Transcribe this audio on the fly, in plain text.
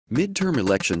Midterm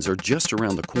elections are just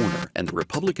around the corner, and the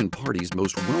Republican Party's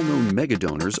most well-known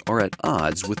megadonors are at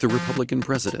odds with the Republican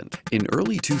president. In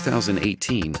early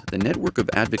 2018, the network of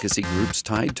advocacy groups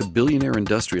tied to billionaire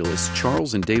industrialists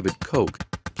Charles and David Koch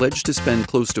pledged to spend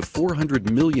close to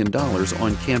 $400 million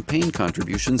on campaign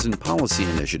contributions and policy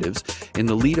initiatives in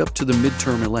the lead-up to the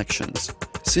midterm elections.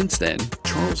 Since then,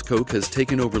 Charles Koch has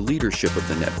taken over leadership of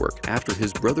the network after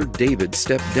his brother David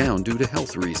stepped down due to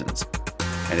health reasons,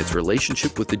 and its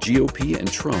relationship with the GOP and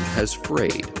Trump has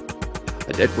frayed.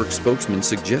 A network spokesman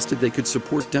suggested they could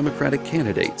support Democratic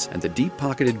candidates, and the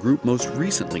deep-pocketed group most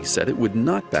recently said it would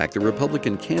not back the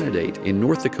Republican candidate in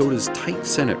North Dakota's tight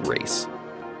Senate race.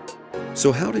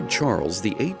 So how did Charles,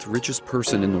 the 8th richest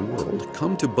person in the world,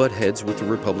 come to butt heads with the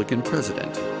Republican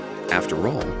president? After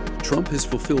all, Trump has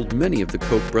fulfilled many of the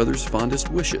Koch brothers' fondest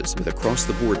wishes with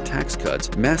across-the-board tax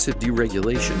cuts, massive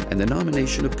deregulation, and the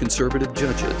nomination of conservative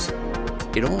judges.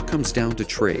 It all comes down to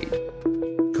trade.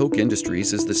 Koch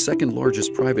Industries is the second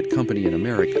largest private company in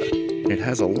America, and it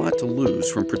has a lot to lose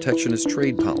from protectionist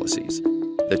trade policies.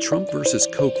 The Trump versus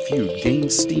Koch feud gained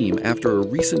steam after a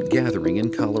recent gathering in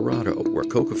Colorado, where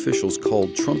Koch officials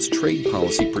called Trump's trade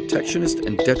policy protectionist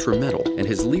and detrimental, and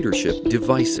his leadership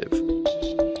divisive.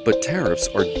 But tariffs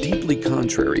are deeply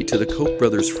contrary to the Koch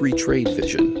brothers' free trade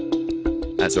vision,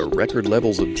 as are record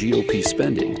levels of GOP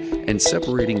spending and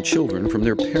separating children from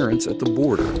their parents at the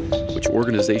border, which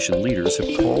organization leaders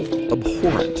have called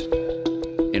abhorrent.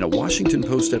 In a Washington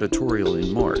Post editorial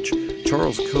in March,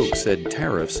 Charles Koch said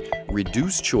tariffs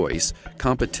reduce choice,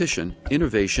 competition,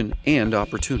 innovation, and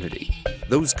opportunity.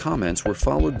 Those comments were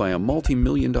followed by a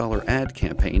multi-million-dollar ad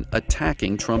campaign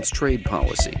attacking Trump's trade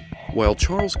policy. While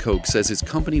Charles Koch says his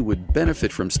company would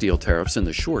benefit from steel tariffs in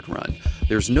the short run,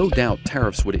 there's no doubt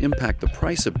tariffs would impact the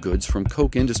price of goods from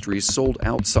Koch Industries sold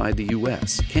outside the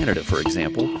U.S. Canada, for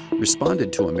example,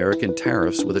 responded to American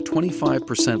tariffs with a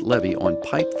 25% levy on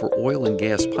pipe for oil and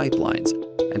gas pipelines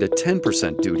and a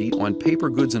 10% duty on paper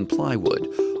goods and plywood,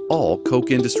 all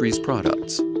Koch Industries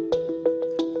products.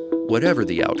 Whatever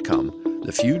the outcome,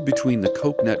 the feud between the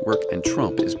Koch network and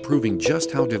Trump is proving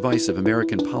just how divisive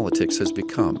American politics has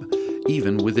become,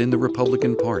 even within the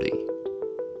Republican Party.